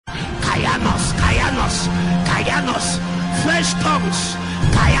Kayanos, Kayanos, fresh tongues,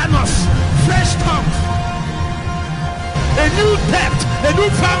 Kayanos, fresh tongues. A new depth, a new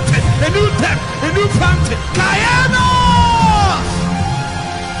fountain, a new depth, a new fountain. Kayanos!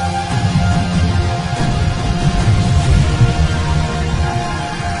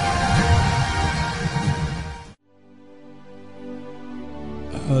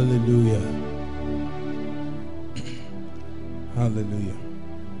 Hallelujah. Hallelujah.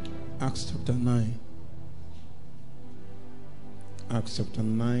 Acts chapter 9. Acts chapter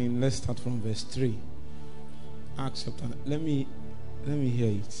 9. Let's start from verse 3. Acts chapter 9. Let me hear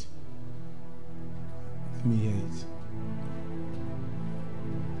it. Let me hear it.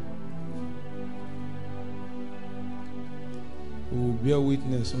 We will bear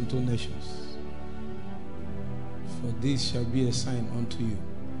witness unto nations, for this shall be a sign unto you.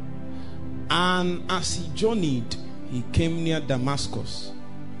 And as he journeyed, he came near Damascus,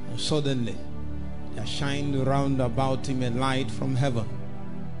 and suddenly there shined round about him a light from heaven.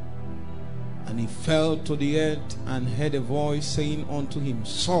 And he fell to the earth and heard a voice saying unto him,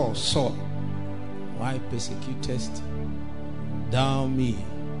 Saul, Saul, why persecutest thou me?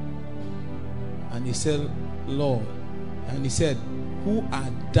 And he said, Lord. And he said, who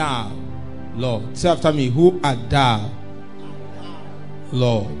art thou, Lord? Say after me, who art thou,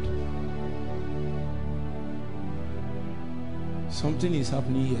 Lord? Something is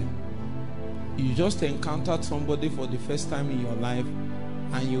happening here. You just encountered somebody for the first time in your life,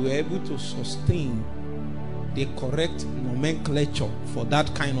 and you were able to sustain the correct nomenclature for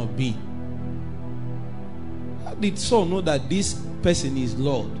that kind of being. How did Saul know that this person is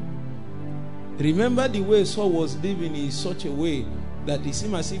Lord? Remember the way Saul was living in such a way that it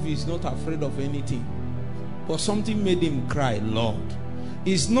seemed as if he's not afraid of anything. But something made him cry, Lord.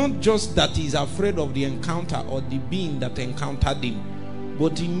 It's not just that he's afraid of the encounter or the being that encountered him,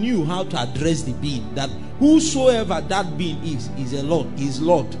 but he knew how to address the being. That whosoever that being is a Lord,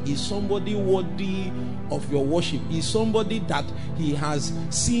 is somebody worthy of your worship, is somebody that he has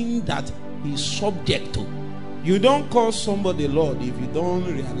seen that he's subject to. You don't call somebody Lord if you don't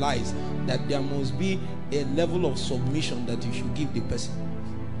realize that there must be a level of submission that you should give the person.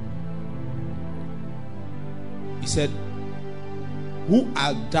 He said, who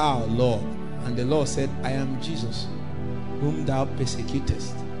art thou, Lord? And the Lord said, I am Jesus, whom thou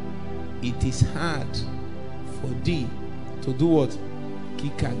persecutest. It is hard for thee to do what?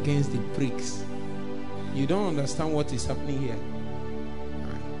 Kick against the pricks. You don't understand what is happening here.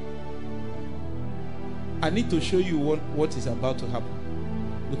 I need to show you what is about to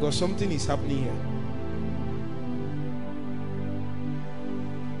happen, because something is happening here.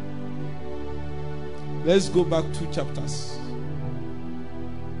 Let's go back 2 chapters.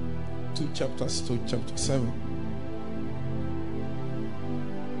 2 chapters to chapter 7.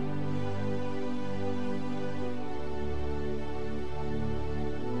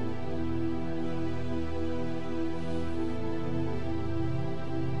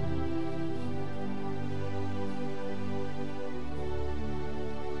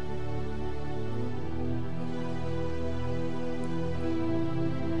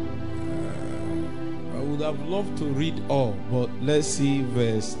 I've loved to read all, but let's see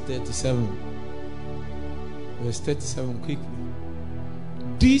verse 37. Verse 37 quickly.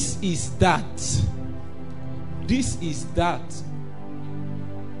 This is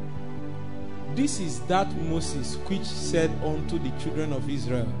that Moses which said unto the children of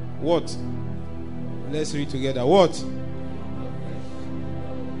Israel, what? Let's read together. What?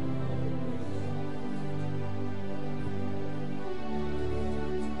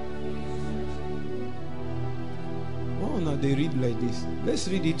 They read like this. Let's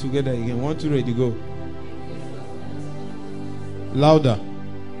read it together again. 1, 2, ready, go. Louder.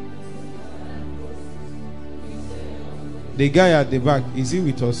 The guy at the back, is he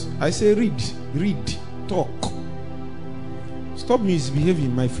with us? I say read, talk. Stop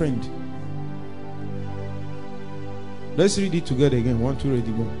misbehaving, my friend. Let's read it together again. 1, 2,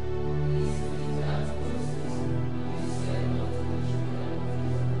 ready, go.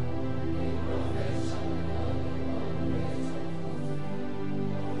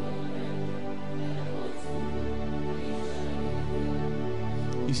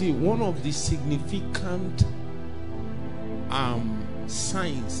 You see, one of the significant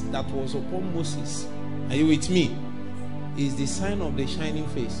signs that was upon Moses, are you with me, is the sign of the shining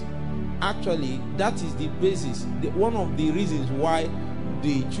face. Actually, that is the basis, one of the reasons why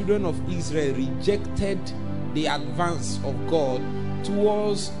the children of Israel rejected the advance of God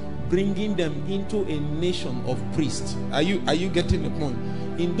towards bringing them into a nation of priests. Are you getting the point?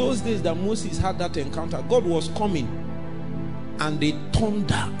 In those days that Moses had that encounter, God was coming, and the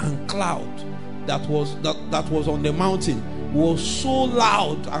thunder and cloud that was on the mountain was so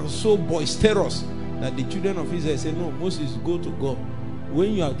loud and so boisterous that the children of Israel said, no, Moses, go to God.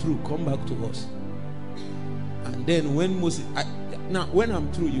 When you are through, come back to us. And then when Moses, now when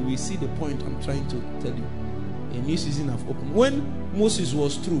I'm through, you will see the point I'm trying to tell you. A new season have opened. When Moses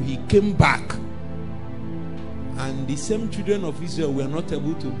was through, he came back. And the same children of Israel were not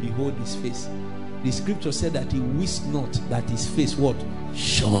able to behold his face. The scripture said that he wist not that his face what?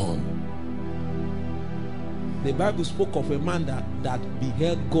 Shone. The Bible spoke of a man that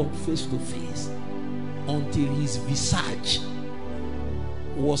beheld God face to face until his visage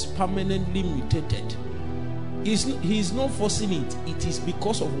was permanently mutated. He is not forcing it. It is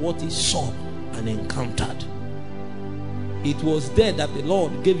because of what he saw and encountered. It was there that the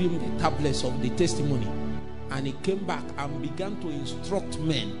Lord gave him the tablets of the testimony. And he came back and began to instruct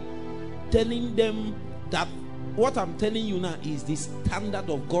men, telling them that what I'm telling you now is the standard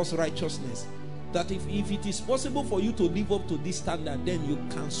of God's righteousness. That if it is possible for you to live up to this standard, then you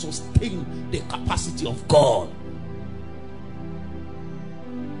can sustain the capacity of God.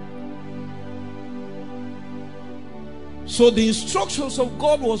 So the instructions of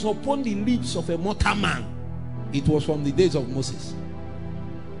God was upon the lips of a mortal man. It was from the days of Moses.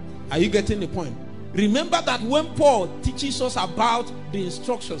 Are you getting the point? Remember that when Paul teaches us about the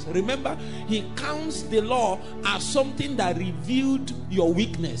instructions, remember he counts the law as something that revealed your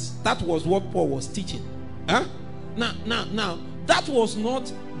weakness. That was what Paul was teaching. Now, that was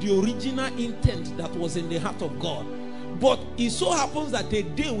not the original intent that was in the heart of God. But it so happens that a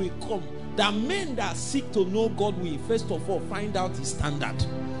day will come that men that seek to know God will first of all find out his standard.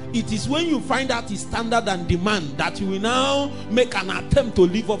 It is when you find out his standard and demand that you will now make an attempt to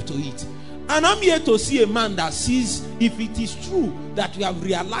live up to it. And I'm here to see a man that sees, if it is true that you have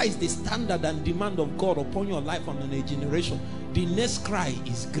realized the standard and demand of God upon your life and on a generation, the next cry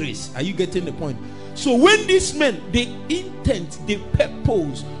is grace. Are you getting the point? So when these men, the intent, the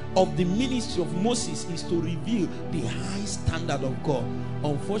purpose of the ministry of Moses is to reveal the high standard of God.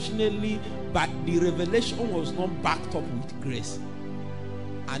 Unfortunately, but the revelation was not backed up with grace.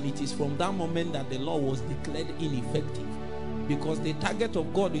 And it is from that moment that the law was declared ineffective. Because the target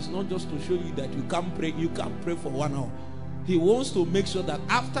of God is not just to show you that you can't pray for 1 hour. He wants to make sure that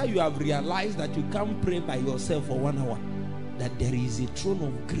after you have realized that you can't pray by yourself for 1 hour, that there is a throne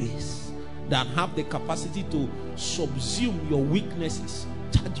of grace that have the capacity to subsume your weaknesses,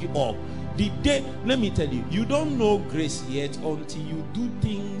 charge you up. The day, let me tell you, you don't know grace yet until you do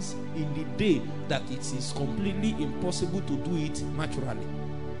things in the day that it is completely impossible to do it naturally.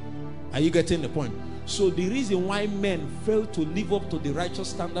 Are you getting the point? So the reason why men failed to live up to the righteous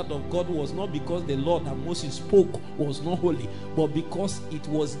standard of God was not because the law that Moses spoke was not holy, but because it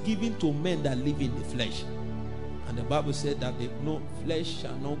was given to men that live in the flesh. And the Bible said that no flesh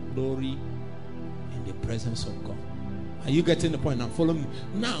shall not glory in the presence of God. Are you getting the point now? Follow me.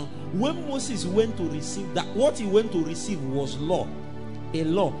 Now, when Moses went to receive that, what he went to receive was law. A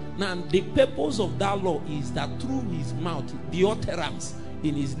law. Now, the purpose of that law is that through his mouth, the utterance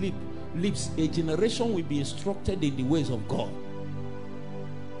in his lips, a generation will be instructed in the ways of God.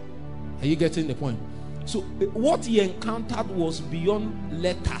 Are you getting the point? So what he encountered was beyond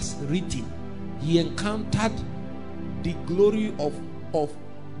letters written. He encountered the glory of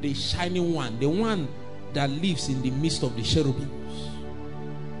the shining one, the one that lives in the midst of the cherubims,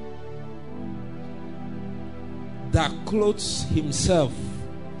 that clothes himself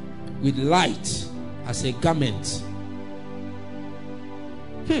with light as a garment.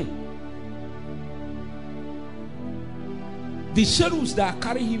 The cherubs that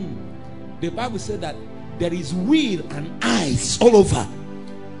carry him, the Bible said that there is will and eyes all over.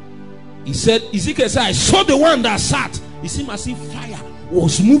 He said, Ezekiel said, I saw the one that sat. It seemed as if fire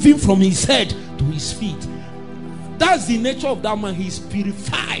was moving from his head to his feet. That's the nature of that man. He is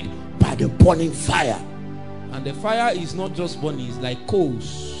purified by the burning fire. And the fire is not just burning, it's like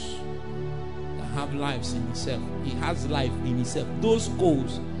coals that have lives in itself. He has life in himself. Those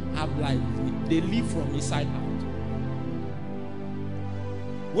coals have life. They live from inside out.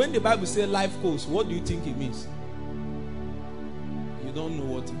 When the Bible says life coals, what do you think it means? You don't know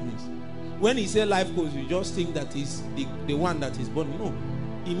what it means. When he says life coals, you just think that is the one that is born. No,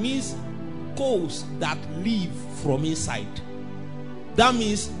 it means coals that live from inside. That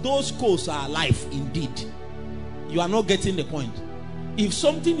means those coals are alive indeed. You are not getting the point. If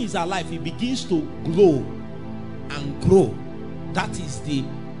something is alive, it begins to glow and grow. That is the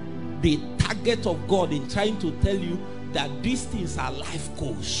target of God in trying to tell you that these things are life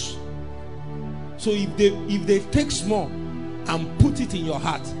coals. So if they take small and put it in your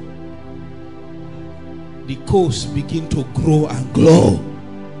heart, the coals begin to grow and glow.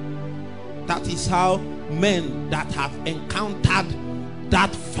 That is how men that have encountered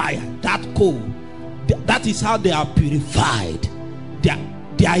that fire, that coal, that is how they are purified.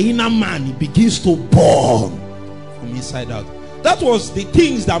 Their inner man begins to burn from inside out. That was the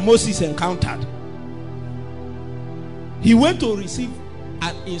things that Moses encountered. He went to receive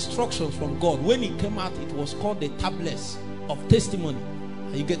instructions from God. When he came out, it was called the tablets of testimony.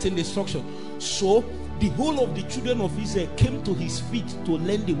 Are you getting the instruction? So the whole of the children of Israel came to his feet to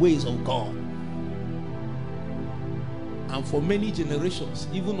learn the ways of God. And for many generations,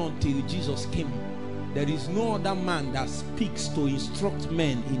 even until Jesus came, there is no other man that speaks to instruct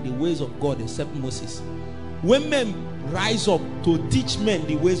men in the ways of God except Moses. When men rise up to teach men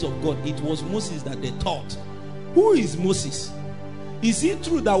the ways of God, it was Moses that they taught. Who is Moses? Is it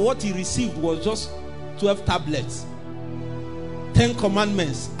true that what he received was just 12 tablets, 10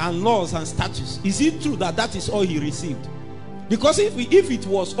 commandments and laws and statutes? Is it true that that is all he received? Because if it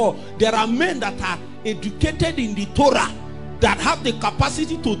was all, there are men that are educated in the Torah that have the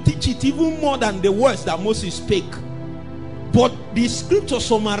capacity to teach it even more than the words that Moses spake. But the scripture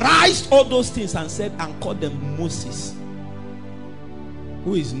summarized all those things and said and called them Moses.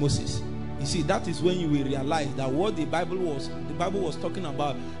 Who is Moses? You see, that is when you will realize that what the Bible was talking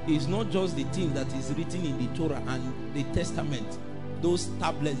about is not just the things that is written in the Torah and the Testament, those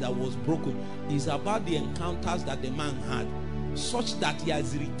tablets that was broken. It's about the encounters that the man had, such that he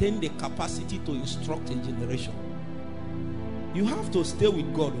has retained the capacity to instruct a generation. You have to stay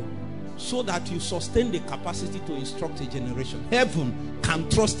with God so that you sustain the capacity to instruct a generation. Heaven can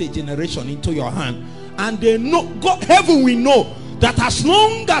trust a generation into your hand, and they know, God, heaven will know that as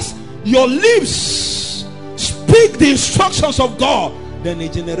long as your lips speak the instructions of God, then a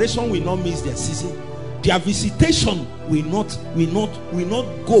generation will not miss their season. Their visitation will not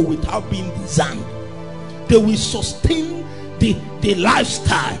go without being designed. They will sustain the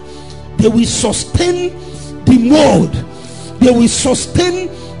lifestyle. They will sustain the mold. They will sustain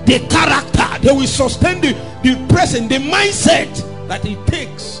the character. They will sustain the present, the mindset that it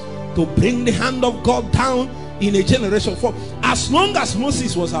takes to bring the hand of God down in a generation. For as long as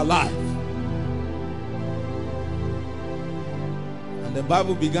Moses was alive, and the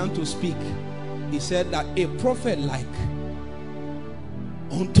Bible began to speak, he said that a prophet like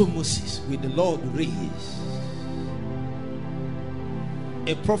unto Moses will the Lord raise.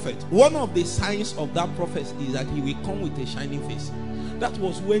 A prophet. One of the signs of that prophet is that he will come with a shining face. That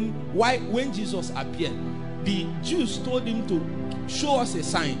was when Jesus appeared, the Jews told him to show us a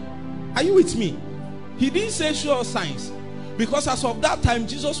sign. Are you with me? He didn't say show us signs, because as of that time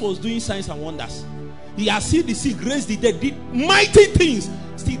Jesus was doing signs and wonders. He has healed the sick, raised the dead, did mighty things.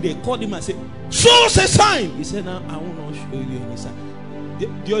 Still they called him and said, show us a sign. He said, no, I will not show you any sign.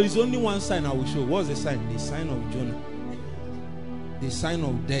 There is only one sign I will show. What's the sign? The sign of Jonah. The sign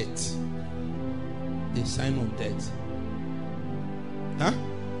of death. The sign of death. Huh?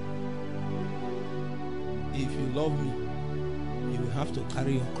 If you love me, you will have to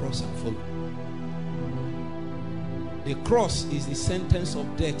carry your cross and follow. The cross is the sentence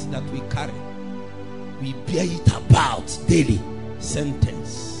of death that we carry. We bear it about daily.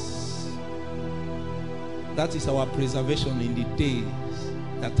 Sentence. That is our preservation in the days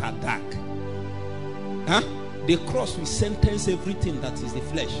that are dark. Huh? The cross will sentence everything that is the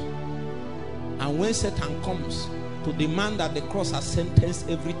flesh. And when Satan comes to demand that the cross has sentenced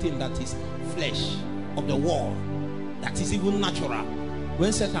everything that is flesh of the world, that is even natural,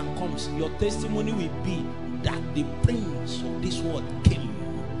 when Satan comes, your testimony will be that the prince of this world came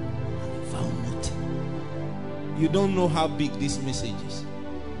and found nothing. You don't know how big this message is.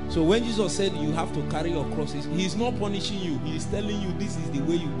 So when Jesus said you have to carry your crosses, he is not punishing you. He is telling you this is the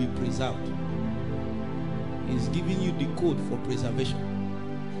way you will be preserved. He is giving you the code for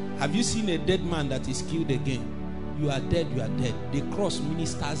preservation. Have you seen a dead man that is killed again? You are dead, you are dead. The cross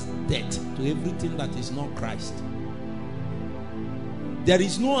ministers death to everything that is not Christ. There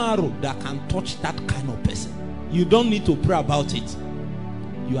is no arrow that can touch that kind of person. You don't need to pray about it.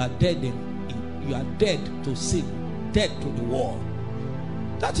 You are dead. You are dead to sin, dead to the world.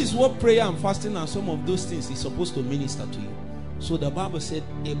 That is what prayer and fasting and some of those things is supposed to minister to you. So the Bible said,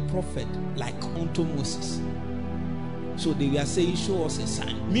 a prophet like unto Moses. So they were saying, show us a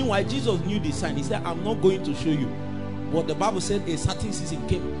sign. Meanwhile, Jesus knew the sign. He said, I'm not going to show you. But the Bible said a certain season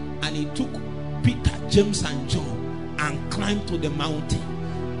came, and he took Peter, James, and John and climbed to the mountain.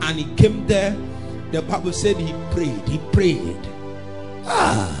 And he came there. The Bible said he prayed. He prayed.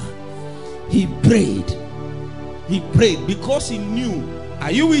 He prayed. He prayed because he knew.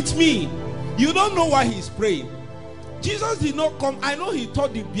 Are you with me? You don't know why he's praying. Jesus did not come. I know he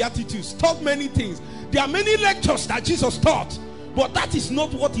taught the Beatitudes, taught many things. There are many lectures that Jesus taught. But that is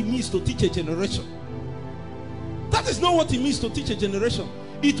not what it means to teach a generation. That is not what it means to teach a generation.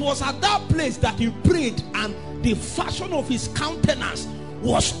 It was at that place that he prayed, and the fashion of his countenance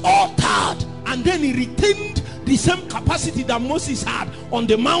was altered, and then he retained the same capacity that Moses had on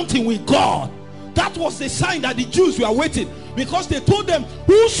the mountain with God. That was the sign that the Jews were waiting, because they told them,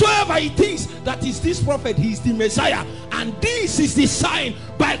 whosoever it is that is this prophet, he is the Messiah, and this is the sign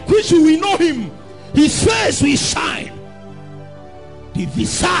by which we will know him. His face will shine. The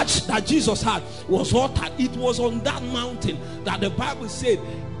visage that Jesus had was altered. It was on that mountain that the Bible said,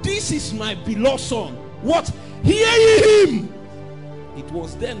 this is my beloved son. What? Hear ye him. It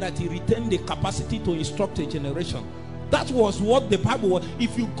was then that he retained the capacity to instruct a generation. That was what the Bible was.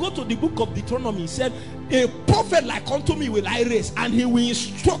 If you go to the book of Deuteronomy, he said, a prophet like unto me will I raise, and he will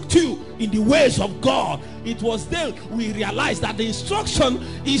instruct you in the ways of God. It was then we realized that the instruction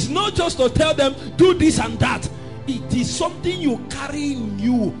is not just to tell them, do this and that. It is something you carry in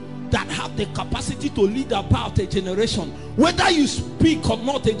you that have the capacity to lead about a generation. Whether you speak or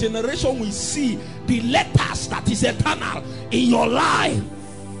not, a generation will see the letters that is eternal in your life.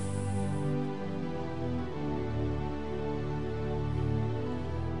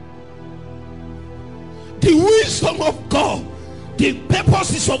 The wisdom of God, the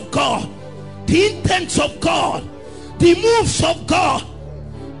purposes of God, the intents of God, the moves of God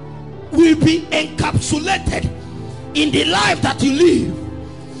will be encapsulated in the life that you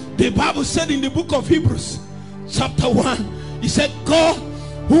live. The Bible said in the book of Hebrews chapter 1, he said, God,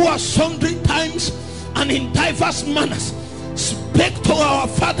 who has sundry times and in diverse manners spake to our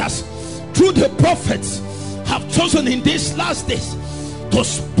fathers through the prophets, have chosen in these last days to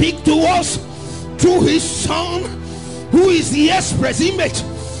speak to us through his Son, who is the express image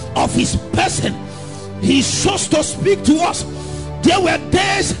of his person. He chose to speak to us. There were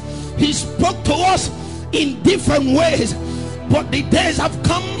days he spoke to us in different ways, but the days have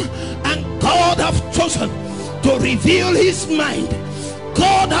come and God have chosen to reveal his mind.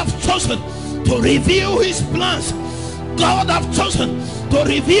 God have chosen to reveal his plans. God have chosen to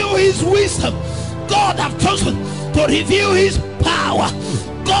reveal his wisdom. God have chosen to reveal his power.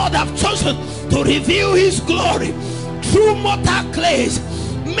 God have chosen to reveal his glory through mortal clays.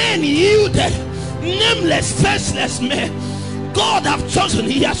 Men yielded, nameless, faceless men. God have chosen,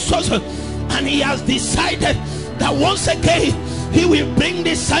 he has chosen, and he has decided that once again he will bring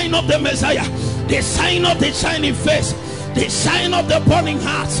the sign of the Messiah, the sign of the shining face, the sign of the burning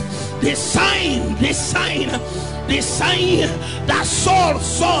hearts, the sign that Saul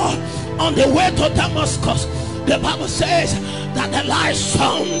saw on the way to Damascus. The Bible says that the light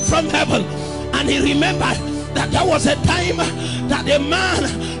shone from heaven, and he remembered that there was a time that a man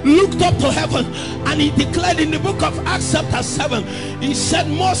looked up to heaven, and he declared in the book of Acts chapter 7, he said,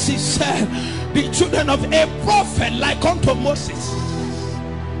 Moses said, the children of a prophet like unto Moses.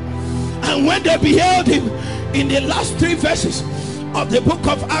 And when they beheld him, in the last 3 verses of the book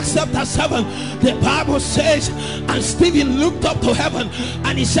of Acts chapter 7, the Bible says, and Stephen looked up to heaven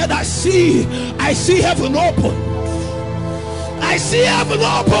and he said, I see heaven open. I see heaven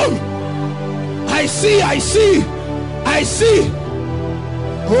open. I see.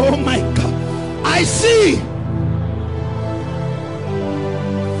 Oh my God, I see.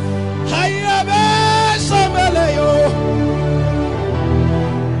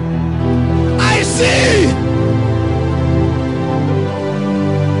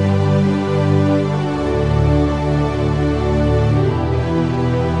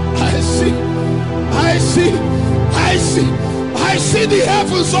 I see. I see the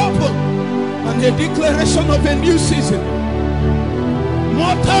heavens open and the declaration of a new season.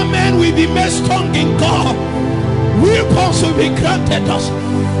 Mortal men will be made strong in God. Weapons will be granted us,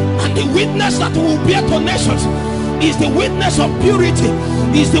 and the witness that will bear to nations is the witness of purity,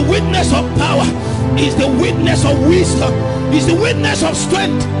 is the witness of power, is the witness of wisdom, is the witness of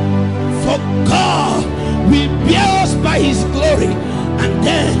strength. For God will bear us by his glory, and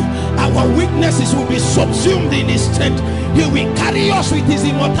then our weaknesses will be subsumed in his strength. He will carry us with his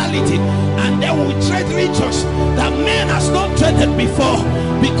immortality, and then we tread regions that man has not treaded before,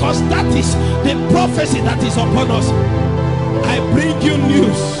 because that is the prophecy that is upon us. I bring you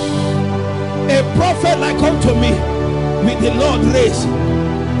news. A prophet like unto me with the Lord raised.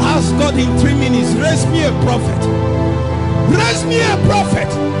 Ask God in 3 minutes, raise me a prophet. Raise me a prophet.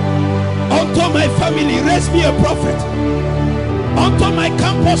 Unto my family, raise me a prophet. Unto my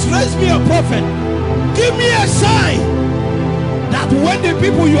campus, raise me a prophet. Give me a sign that when the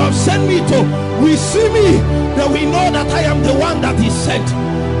people you have sent me to will see me, they will know that I am the one that is sent.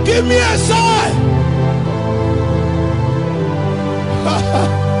 Give me a sign.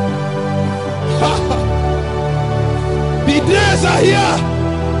 Be days are here.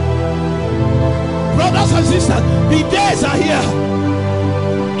 Brothers and sisters, the days are here.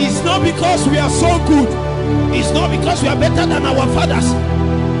 It's not because we are so good. It's not because we are better than our fathers.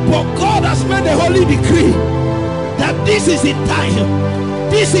 But God has made a holy decree that this is the time.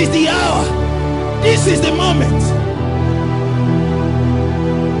 This is the hour. This is the moment.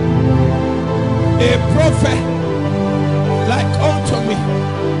 A prophet like unto me.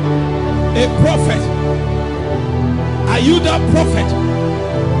 A prophet. Are you that prophet?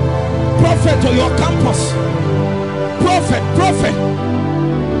 Prophet to your campus. Prophet.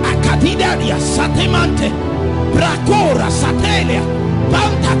 Akadidaria satemante. Brakora satelia.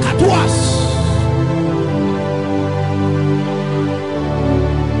 Banta katuas.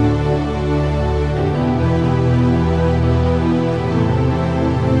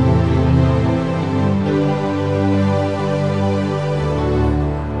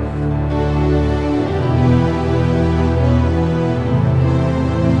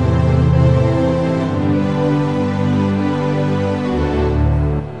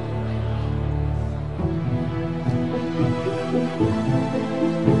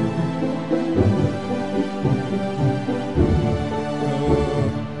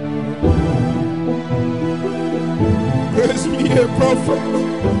 Raise me a prophet.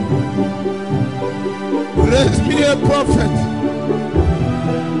 Raise me a prophet.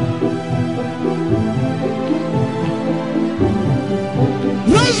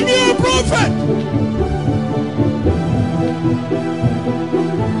 Raise me a prophet.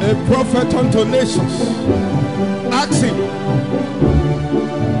 A prophet unto nations. Ask him.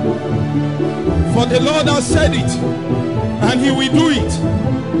 For the Lord has said it, and he will do it.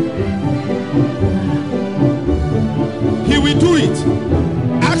 He will do it.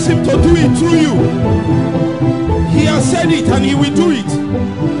 Ask him to do it through you. He has said it and he will do it.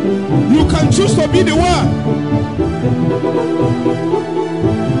 You can choose to be the one.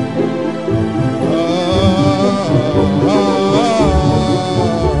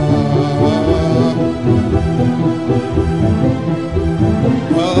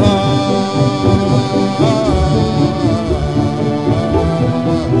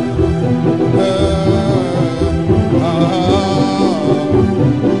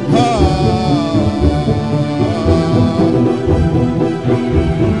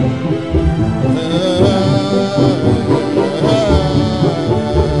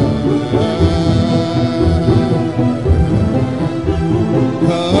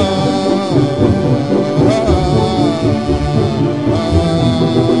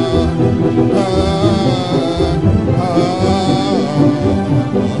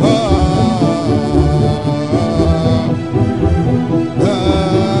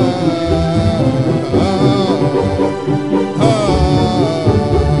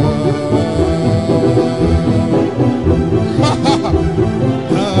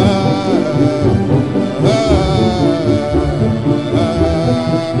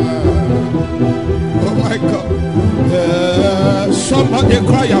 Somebody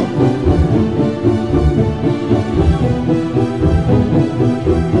cry out.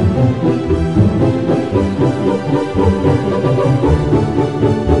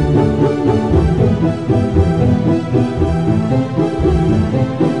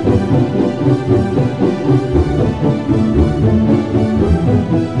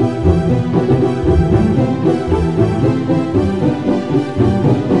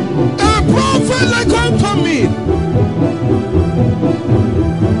 A prophet like unto me.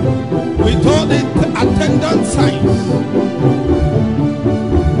 With all the attendant signs.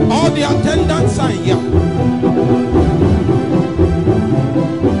 All the attendant signs, yeah.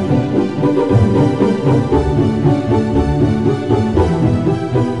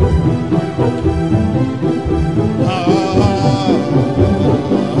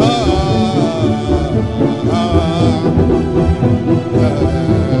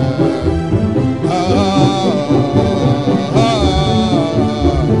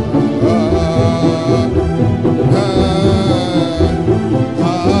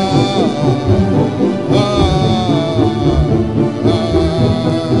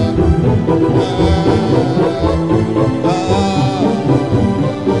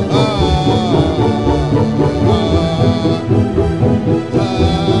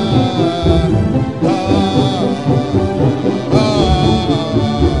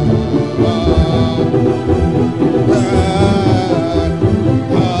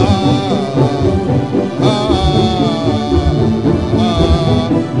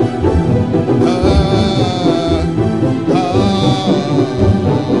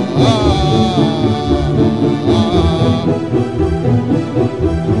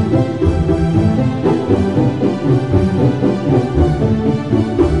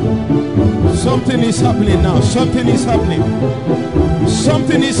 Something is happening now. Something is happening.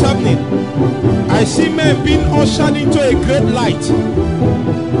 Something is happening. I see men being ushered into a great light.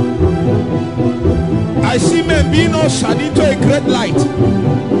 I see men being ushered into a great light.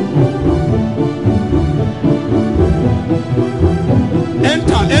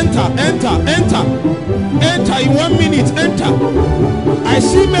 Enter in 1 minute. Enter. I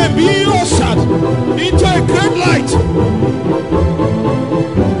see men being ushered into a great light.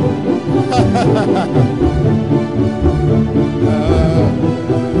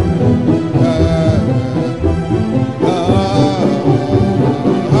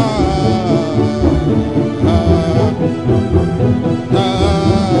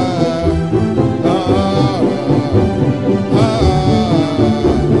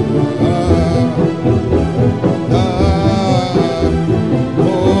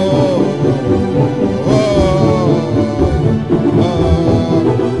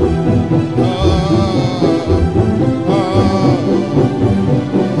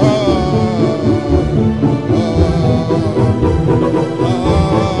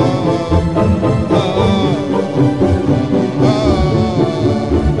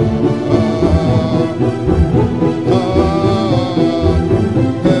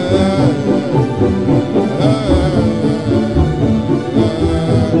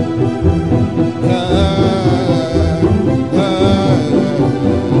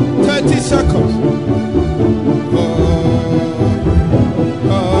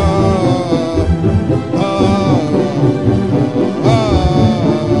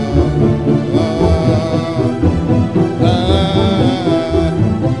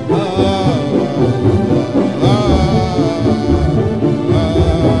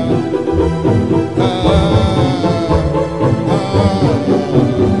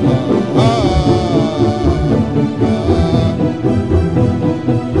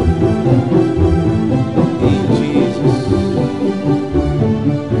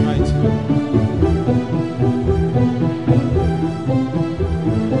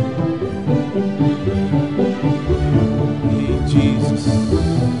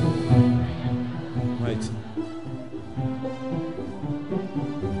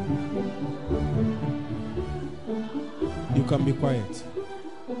 You can be quiet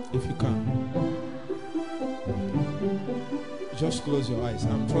if you can. Just close your eyes.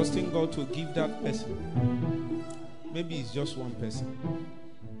 I'm trusting God to give that person. Maybe it's just one person.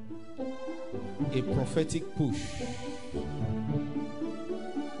 A prophetic push.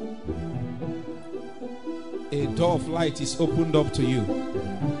 A door of light is opened up to you.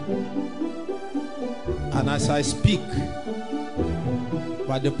 And as I speak,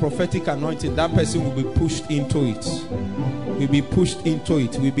 by the prophetic anointing, that person will be pushed into it. Will be pushed into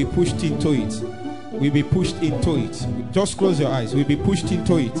it. Will be pushed into it. Will be pushed into it. Just close your eyes. Will be pushed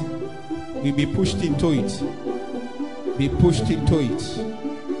into it. Will be pushed into it. Be pushed into it.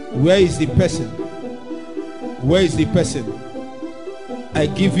 Where is the person? Where is the person? I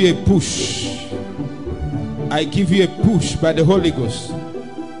give you a push. I give you a push by the Holy Ghost.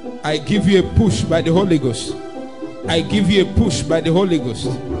 I give you a push by the Holy Ghost. I give you a push by the Holy Ghost.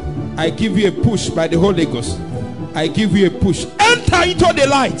 I give you a push by the Holy Ghost. I give you a push. Enter into the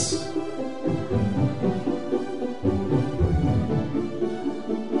light.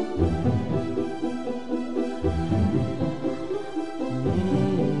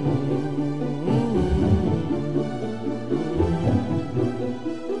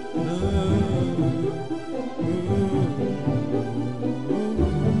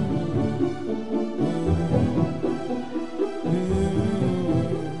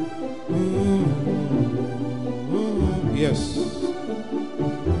 Yes.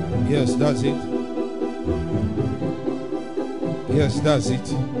 Yes, that's it. Yes, that's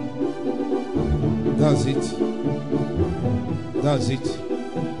it. That's it. That's it.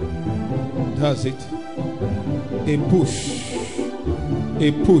 That's it. A push.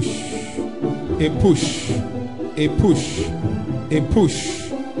 A push. A push. A push. A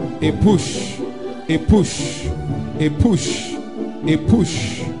push. A push. A push. A push. A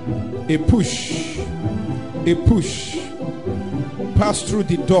push. A push. A push. Pass through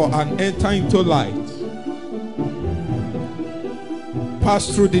the door and enter into light.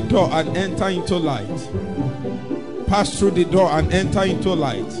 Pass through the door and enter into light. Pass through the door and enter into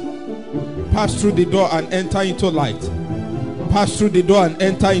light. Pass through the door and enter into light. Pass through the door and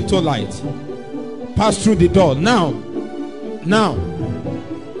enter into light. Pass through the door now. Now.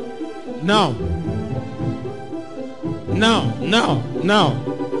 Now. Now. Now. Now.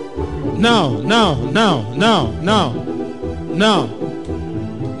 Now. Now. Now. Now. Now. Now.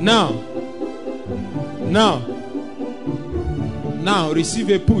 Now. Now. Now receive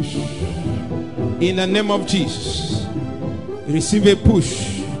a push. In the name of Jesus. Receive a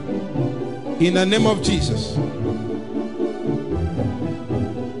push. In the name of Jesus.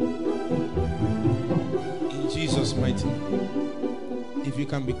 In Jesus' mighty name. If you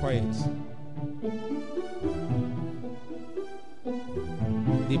can be quiet.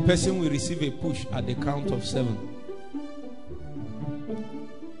 The person will receive a push at the count of 7.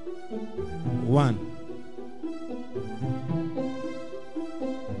 1.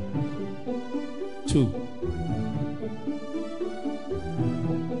 2.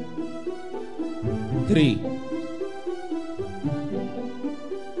 3.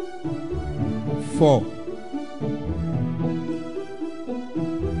 4.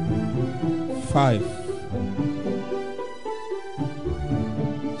 5.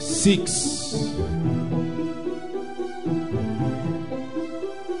 6.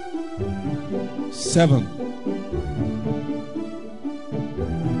 7.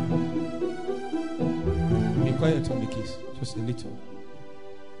 'Be quiet on the keys, just a little.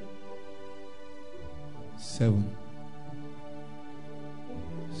 7.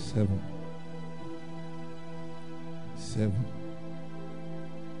 7. 7.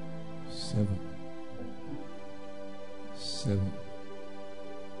 7. 7.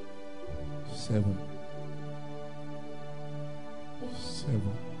 7.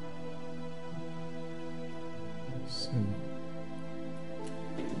 7. 7.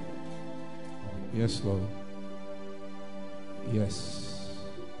 Yes, Lord. Yes.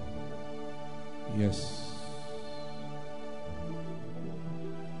 Yes.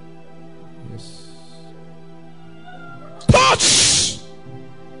 Yes. Touch!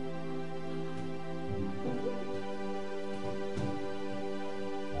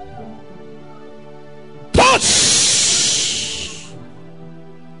 Touch!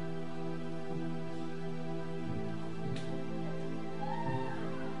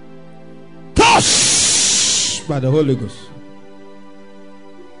 Touch! By the Holy Ghost.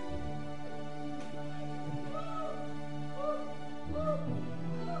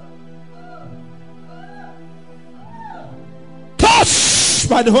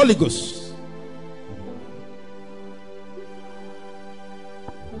 By the Holy Ghost.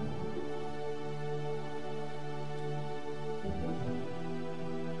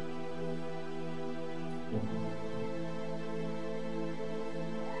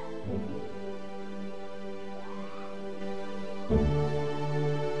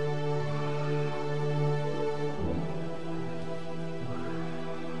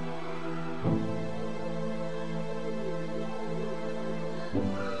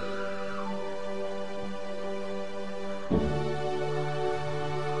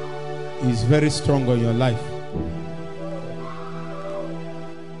 Is very strong on your life.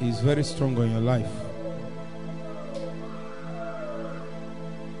 Is very strong on your life.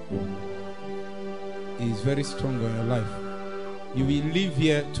 Is very strong on your life. You will live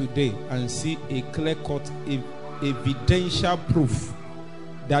here today and see a clear-cut, evidential proof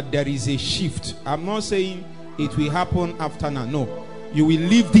that there is a shift. I'm not saying it will happen after now. No. You will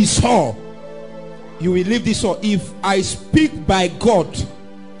leave this hall. You will leave this hall. If I speak by God,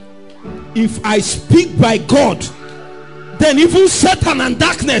 if I speak by God, then even Satan and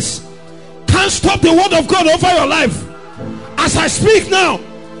darkness can't stop the word of God over your life. As I speak now,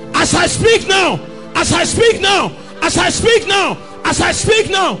 as I speak now, as I speak now, as I speak now, as I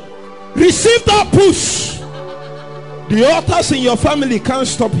speak now, receive that push. The altars in your family can't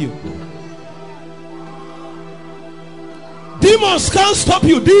stop you. Demons can't stop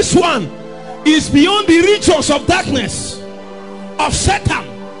you. This one is beyond the regions of darkness, of Satan.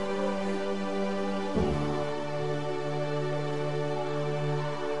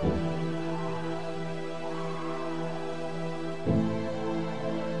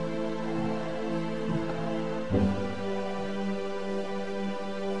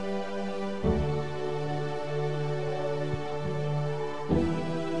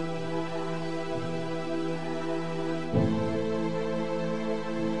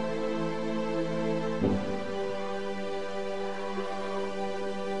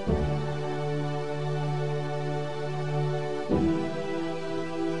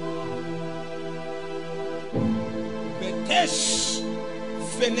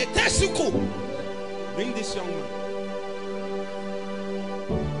 Bring this young man.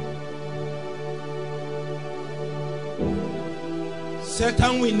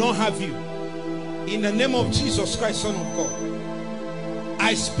 Satan will not have you. In the name of Jesus Christ, Son of God,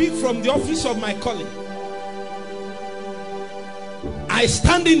 I speak from the office of my calling. I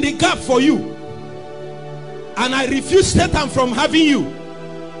stand in the gap for you, and I refuse Satan from having you.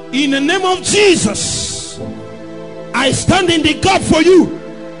 In the name of Jesus, I stand in the gap for you.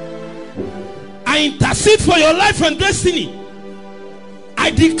 I intercede for your life and destiny. I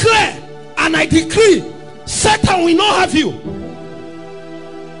declare and I decree, Satan will not have you.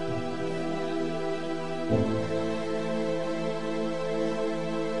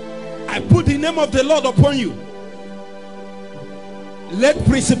 I put the name of the Lord upon you. Let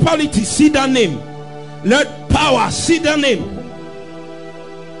principality see that name. Let power see that name.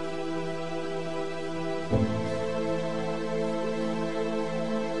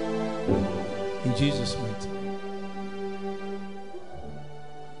 In Jesus' mighty name.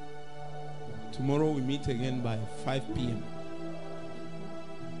 Tomorrow we meet again by 5 p.m.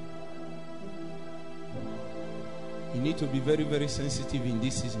 You need to be very, very sensitive in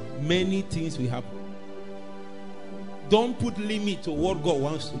this season. Many things will happen. Don't put limit to what God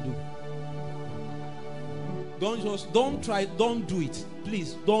wants to do. Don't do it.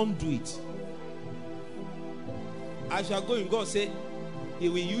 Please, don't do it. As you are going, God said He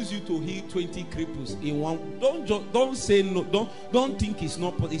will use you to heal 20 cripples in one. Don't say no. Don't think it's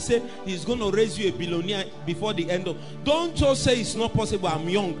not possible. He said He's going to raise you a billionaire before the end of. Don't just say it's not possible. I'm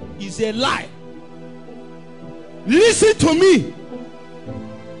young. It's a lie. Listen to me.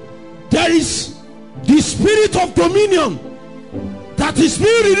 There is the spirit of dominion that is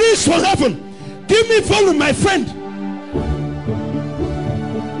being released from heaven. Give me volume, my friend.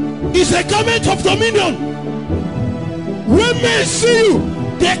 It's a garment of dominion. When men see you,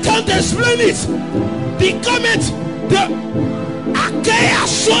 they can't explain it. The garment, the Akea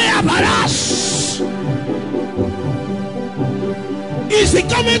Soya Barash, is the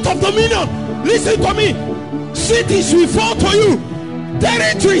garment of dominion. Listen to me. Cities will fall to you.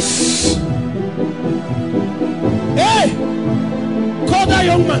 Territories. Hey, call that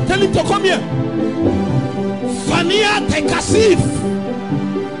young man. Tell him to come here. Fania Tekasif.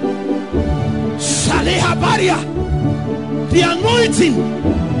 Saleha Baria. The anointing.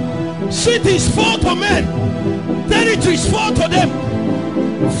 Cities fall to men. Territories fall to them.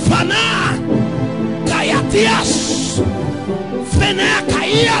 Fana Kayatias. Fena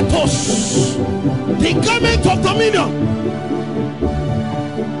Kayatos. The garment of dominion.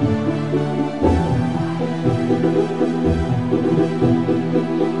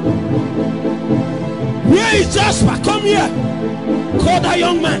 Where is Jasper? Come here. Call that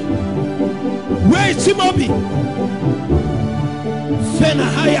young man. Where is Timothy?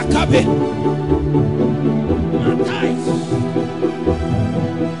 Fenahaya Kabe.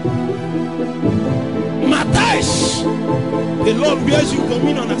 Matthias. The Lord wears you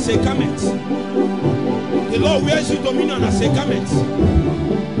dominion as a garment. The Lord wears you dominion as a garment.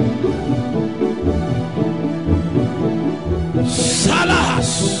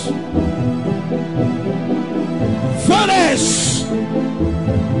 Salahas. Fares.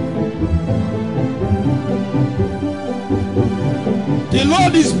 The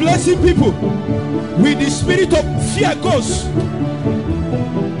Lord is blessing people with the spirit of fear goes.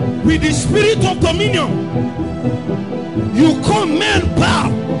 With the spirit of dominion. You come, men bow,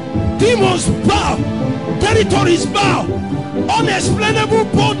 demons bow, territories bow, unexplainable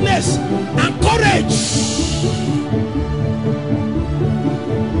boldness and courage.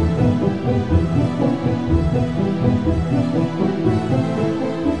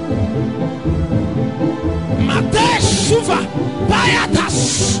 Matesh Suva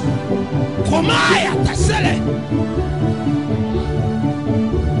Bayatas Komayata